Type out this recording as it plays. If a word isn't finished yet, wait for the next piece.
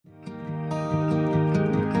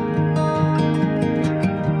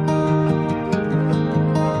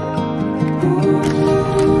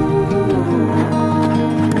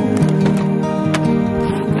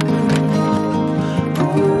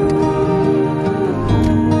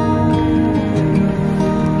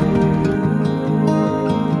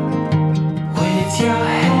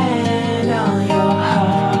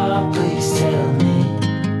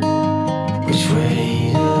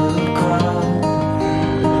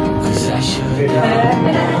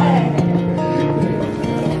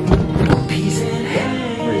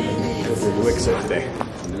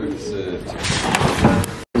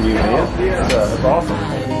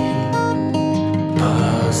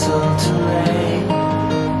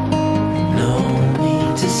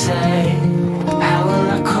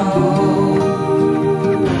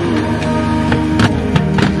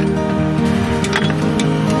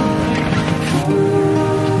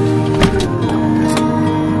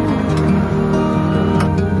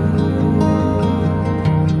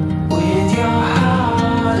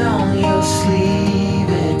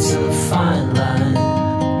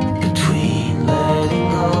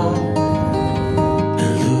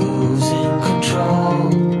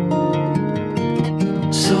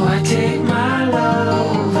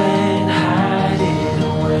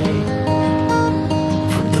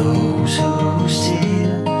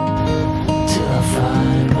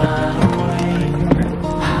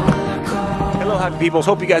happy peoples.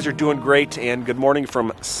 Hope you guys are doing great, and good morning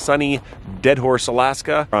from sunny Dead Horse,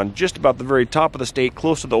 Alaska. On just about the very top of the state,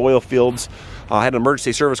 close to the oil fields. I had an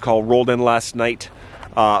emergency service call rolled in last night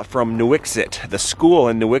from Nuiqsut. The school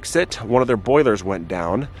in Nuiqsut, one of their boilers went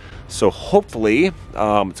down. So hopefully,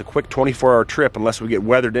 it's a quick 24-hour trip unless we get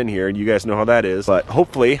weathered in here, and you guys know how that is. But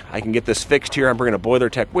hopefully, I can get this fixed here. I'm bringing a boiler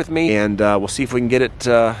tech with me, and we'll see if we can get it.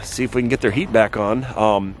 See if we can get their heat back on.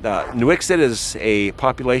 Nuiqsut is a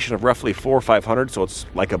population of roughly 400 or 500, so it's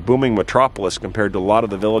like a booming metropolis compared to a lot of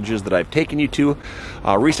the villages that I've taken you to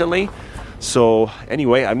recently. So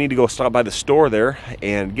anyway, I need to go stop by the store there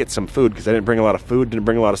and get some food because I didn't bring a lot of food, didn't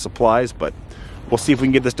bring a lot of supplies, but we'll see if we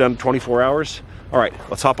can get this done in 24 hours. All right,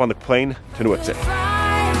 let's hop on the plane to Nuiqsut.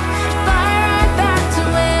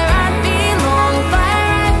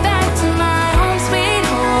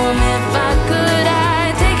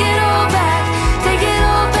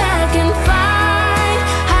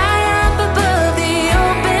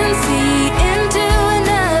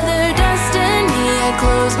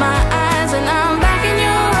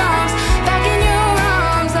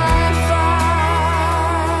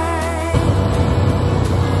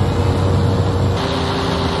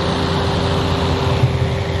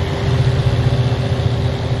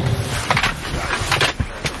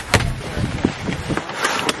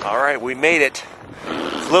 We made it.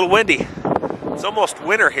 It's a little windy. It's almost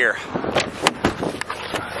winter here.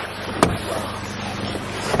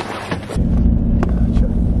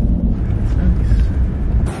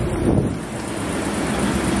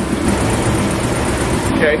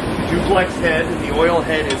 Okay, duplex head. The oil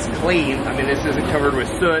head is clean. I mean, this isn't covered with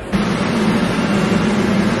soot.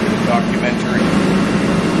 Documentary.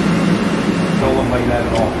 Don't look like that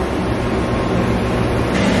at all.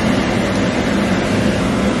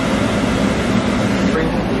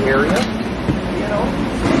 Area, you know.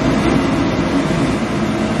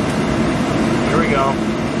 Here we go.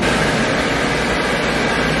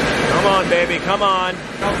 Come on, baby, come on.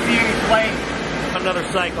 Don't see any plate. Another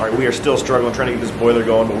cycle. All right, we are still struggling trying to get this boiler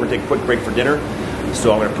going, but we're gonna take a quick break for dinner.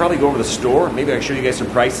 So I'm gonna probably go over to the store. Maybe I can show you guys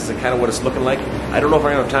some prices and kind of what it's looking like. I don't know if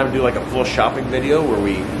I'm gonna have time to do like a full shopping video where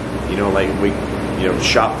we,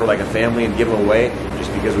 shop for like a family and give them away,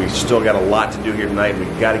 just because we still got a lot to do here tonight. We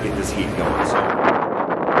got to get this heat going. So.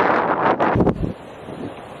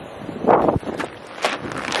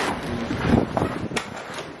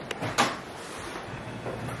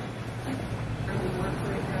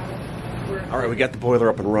 All right, we got the boiler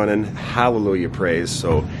up and running. Hallelujah, praise.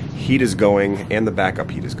 So heat is going and the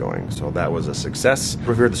backup heat is going. So that was a success.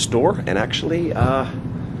 We're here at the store, and actually, I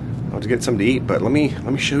want to get something to eat, but let me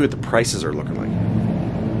show you what the prices are looking like.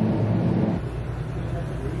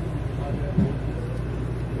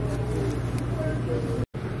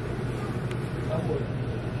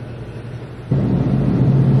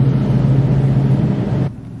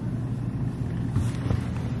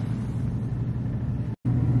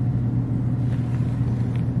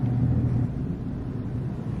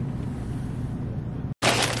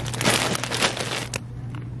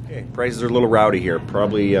 Prices are a little rowdy here,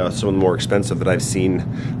 probably some of the more expensive that I've seen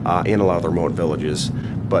in a lot of the remote villages.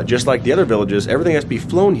 But just like the other villages, everything has to be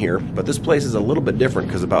flown here, but this place is a little bit different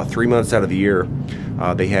because about 3 months out of the year,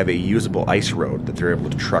 they have a usable ice road that they're able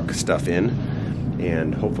to truck stuff in,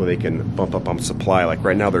 and hopefully they can bump up on supply. Like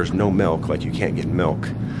right now there's no milk, like you can't get milk.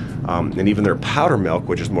 And even their powder milk,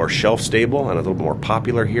 which is more shelf stable and a little bit more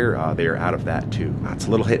popular here, they are out of that too. It's a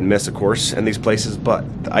little hit and miss, of course, in these places, but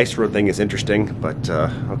the ice road thing is interesting. But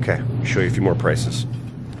okay, I'll show you a few more prices.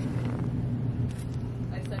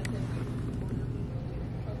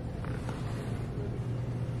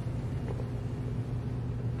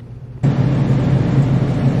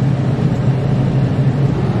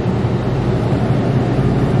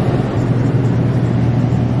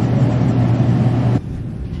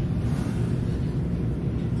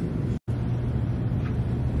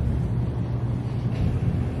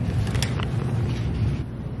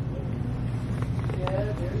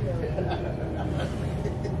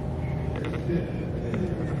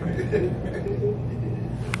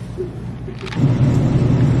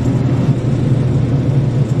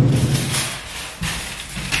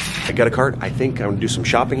 I got a cart. I think I'm gonna do some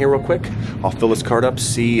shopping here real quick. I'll fill this cart up,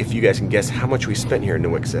 see if you guys can guess how much we spent here in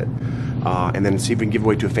Nuiqsut, and then see if we can give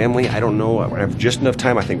away to a family. I don't know. I have just enough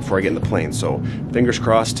time, I think, before I get in the plane. So fingers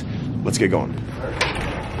crossed. Let's get going.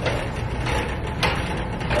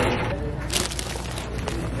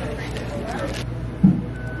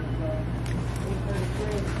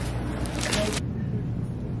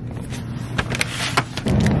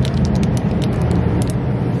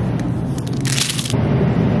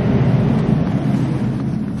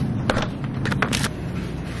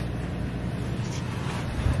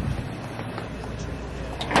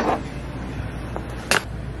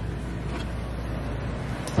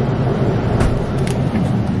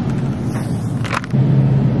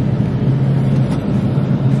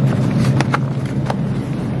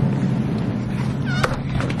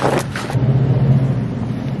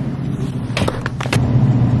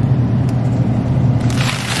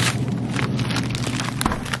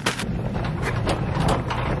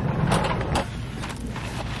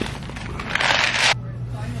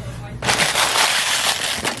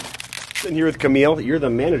 Sitting here with Camille. You're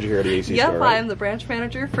the manager here at the AC store, right? I'm the branch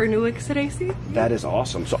manager for New Exit AC. That is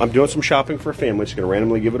awesome. So I'm doing some shopping for a family. Just going to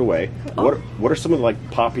randomly give it away. Oh. What are some of the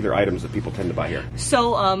popular items that people tend to buy here?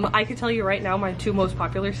 So I can tell you right now, my two most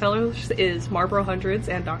popular sellers is Marlboro Hundreds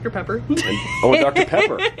and Dr. Pepper. And Dr.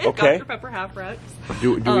 Pepper. Okay. Dr. Pepper half racks.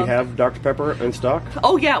 Do we have Dr. Pepper in stock?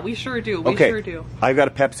 Oh yeah, we sure do. We sure do. I've got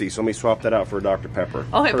a Pepsi, so let me swap that out for a Dr. Pepper.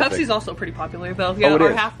 Okay, Pepsi's also pretty popular though. Yeah,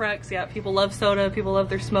 our half racks. Yeah, people love soda. People love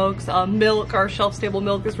their smokes. Milk, our shelf-stable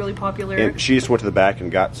milk is really popular. And she just went to the back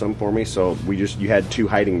and got some for me. So you had two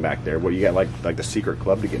hiding back there. What do you got, like the secret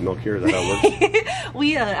club to get milk here? Is that how it works?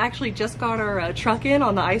 We actually just got our truck in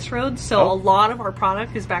on the ice road, so a lot of our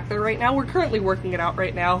product is back there right now. We're currently working it out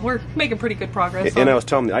right now. We're making pretty good progress. And I was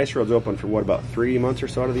telling them the ice road's open for what, about 3 months or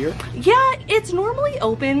so out of the year? Yeah, it's normally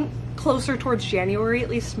open closer towards January, at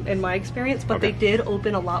least in my experience, but they did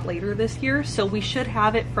open a lot later this year, so we should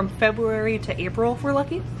have it from February to April if we're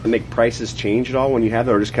lucky. And make prices change at all when you have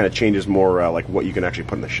it, or just kind of changes more like what you can actually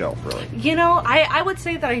put on the shelf, really? You know, I would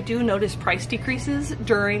say that I do notice price decreases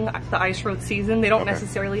during the ice road season. They don't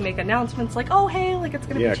necessarily make announcements like, oh hey, like it's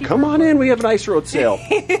gonna be cheaper. Come on in, we have an ice road sale.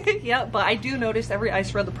 Yeah, but I do notice every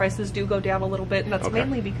ice road the prices do go down a little bit, and that's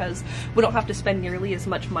mainly because we don't have to spend nearly as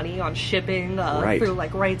much money on shipping through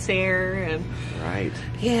like Rights Air and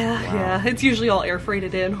yeah, it's usually all air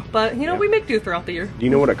freighted in, but you know, we make do throughout the year. Do you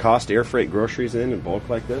know what it costs to air freight groceries in bulk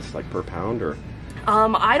like this, like per pound? Or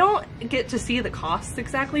I don't get to see the costs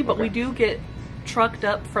exactly, but we do get trucked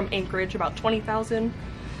up from Anchorage about 20,000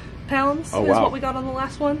 pounds is what we got on the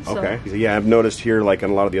last one. So. Okay. Yeah, I've noticed here, like in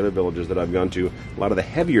a lot of the other villages that I've gone to, a lot of the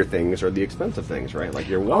heavier things are the expensive things, right? Like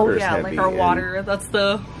your water's heavy. Like our water. That's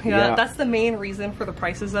that's the main reason for the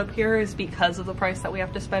prices up here, is because of the price that we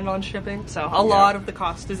have to spend on shipping. So a lot of the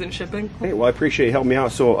cost is in shipping. Hey, well, I appreciate you helping me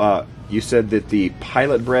out. So you said that the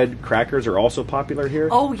pilot bread crackers are also popular here?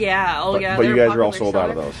 Oh yeah, But you guys are all sold out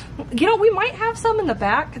of those. You know, we might have some in the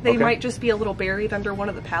back. They might just be a little buried under one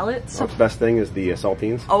of the pallets. The best thing is the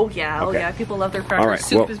saltines? Oh yeah, people love their crackers. Right.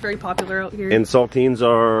 Soup is very popular out here. And saltines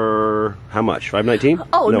are how much? $5.19?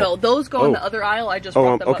 Oh no, those go in the other aisle. I just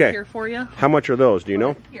brought them up here for you. How much are those? Do you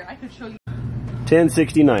know? Here, I can show you.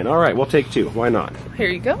 $10.69. All right, we'll take two. Why not? Here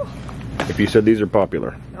you go. If you said these are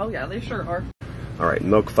popular. Oh yeah, they sure are. All right,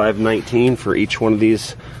 milk $5.19 for each one of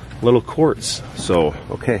these little quarts. So,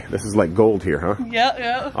 okay, this is like gold here, huh?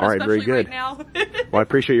 Yeah. All right, very good. Right now. Well, I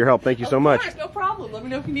appreciate your help. Thank you so much. No problem. Let me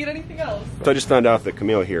know if you need anything else. So I just found out that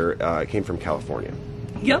Camille here came from California.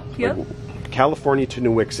 Yep. California to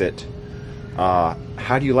New Exit.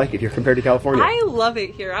 How do you like it here compared to California? I love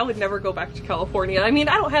it here. I would never go back to California. I mean,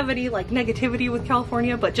 I don't have any like negativity with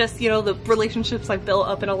California, but just, you know, the relationships I've built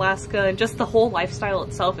up in Alaska and just the whole lifestyle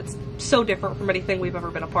itself, it's so different from anything we've ever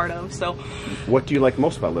been a part of. So what do you like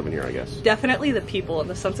most about living here, I guess? Definitely the people and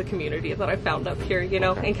the sense of community that I found up here. You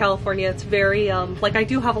know, in California, it's very like, I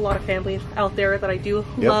do have a lot of family out there that I do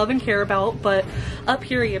love and care about, but up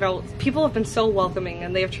here, you know, people have been so welcoming,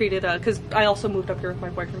 and they have treated because I also moved up here with my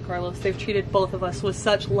boyfriend Carlos. They've treated both of us with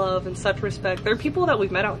such love and such respect. There are people that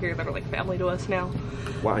we've met out here that are like family to us now.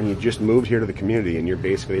 Wow, and you just moved here to the community, and you're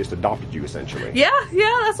basically just adopted you, essentially. Yeah,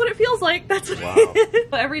 that's what it feels like. That's what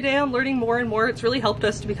But every day I'm learning more and more. It's really helped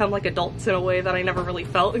us to become like adults in a way that I never really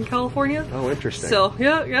felt in California. Oh, interesting. So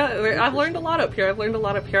yeah, I've learned a lot up here.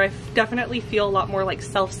 I definitely feel a lot more like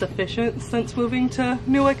self-sufficient since moving to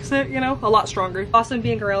New Exit, you know, a lot stronger. Awesome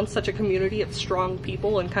being around such a community of strong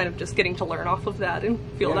people and kind of just getting to learn off of that and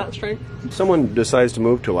feel that strength. If someone decides to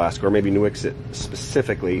move to Alaska, or maybe New Exit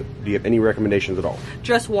specifically, do you have any recommendations at all?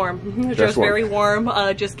 Dress warm. Dress very warm.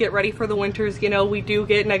 Just get ready for the winters. You know, we do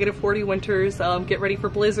get -40 winters. Get ready for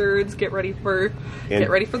blizzards. Get ready for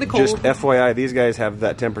the cold. Just FYI, these guys have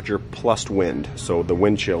that temperature plus wind, so the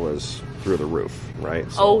wind chill is through the roof,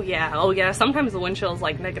 right? So, oh yeah. Sometimes the wind chill is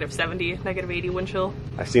like -70, -80 wind chill.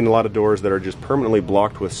 I've seen a lot of doors that are just permanently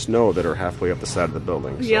blocked with snow that are halfway up the side of the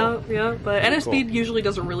building. So. Yeah. But NSB usually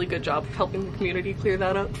does a really good job of helping the community clear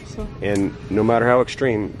that up. So. And no matter how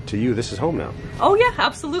extreme, to you, this is home now. Oh yeah,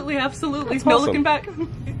 absolutely. That's no awesome. looking back.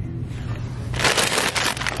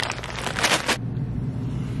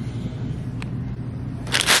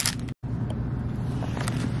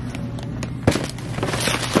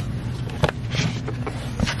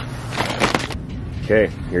 Okay,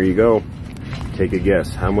 here you go. Take a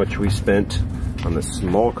guess how much we spent on this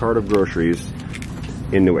small cart of groceries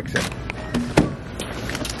in New Exit.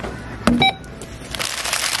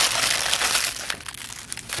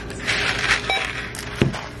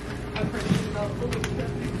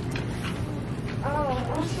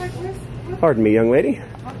 Pardon me, young lady.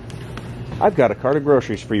 I've got a cart of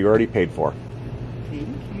groceries for you already paid for. Thank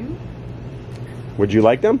you. Would you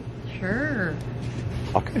like them? Sure.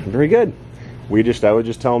 Okay, very good. I was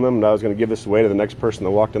just telling them that I was going to give this away to the next person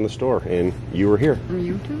that walked in the store, and you were here. On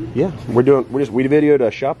YouTube? Yeah, we videoed a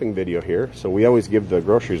shopping video here, so we always give the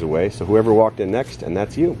groceries away. So whoever walked in next, and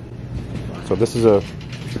that's you. So this is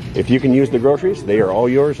if you can use the groceries, they are all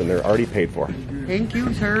yours, and they're already paid for. Thank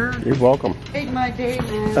you, sir. You're welcome. Take my day,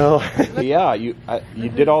 man. Oh, yeah, you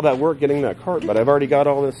did all that work getting that cart, but I've already got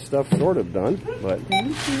all this stuff sort of done. But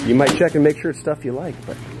you might check and make sure it's stuff you like.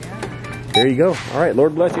 But there you go. All right,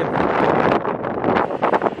 Lord bless you.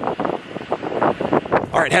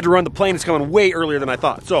 All right, had to run the plane. It's coming way earlier than I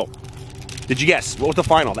thought. So, did you guess? What was the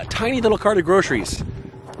final? That tiny little cart of groceries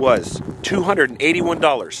was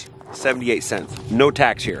 $281.78. No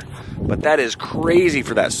tax here. But that is crazy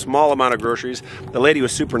for that small amount of groceries. The lady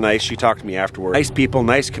was super nice. She talked to me afterward. Nice people,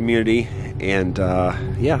 nice community. And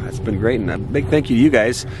yeah, it's been great. And a big thank you to you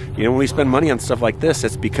guys. You know, when we spend money on stuff like this,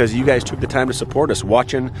 it's because you guys took the time to support us,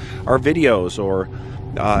 watching our videos or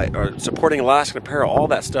supporting Alaskan Apparel. All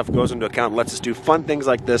that stuff goes into account and lets us do fun things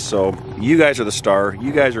like this. So you guys are the star.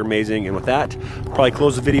 You guys are amazing. And with that, I'll probably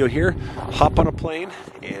close the video here, hop on a plane,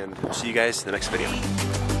 and we'll see you guys in the next video.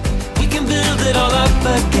 We can build it all up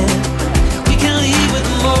again. We can leave with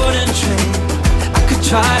the morning train. I could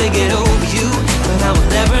try to get over you, but I will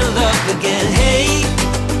never love again. Hey,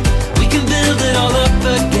 we can build it all up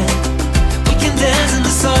again. We can dance in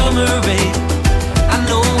the summer rain. I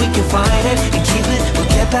know we can find it and keep it. We'll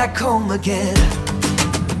get back home again.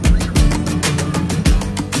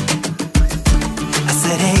 I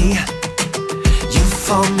said, hey, you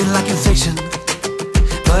found me like in fiction,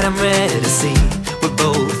 but I'm ready to see we're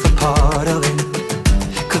both